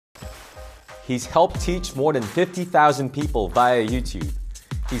He's helped teach more than 50,000 people via YouTube.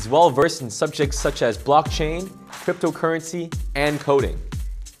 He's well-versed in subjects such as blockchain, cryptocurrency, and coding.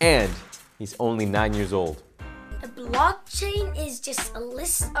 And he's only 9 years old. A blockchain is just a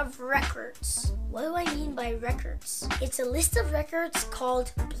list of records. What do I mean by records? It's a list of records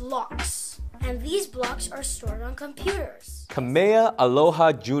called blocks. And these blocks are stored on computers. Kamea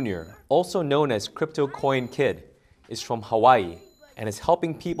Aloha Jr., also known as CryptoCoinKid, is from Hawaii and is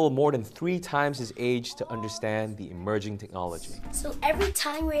helping people more than 3 times his age to understand the emerging technology. So every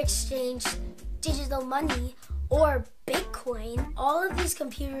time we exchange digital money or Bitcoin, all of these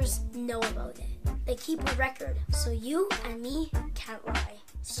computers know about it. They keep a record, so you and me can't lie.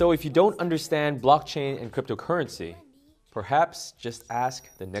 So if you don't understand blockchain and cryptocurrency, perhaps just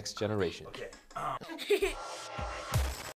ask the next generation. Okay.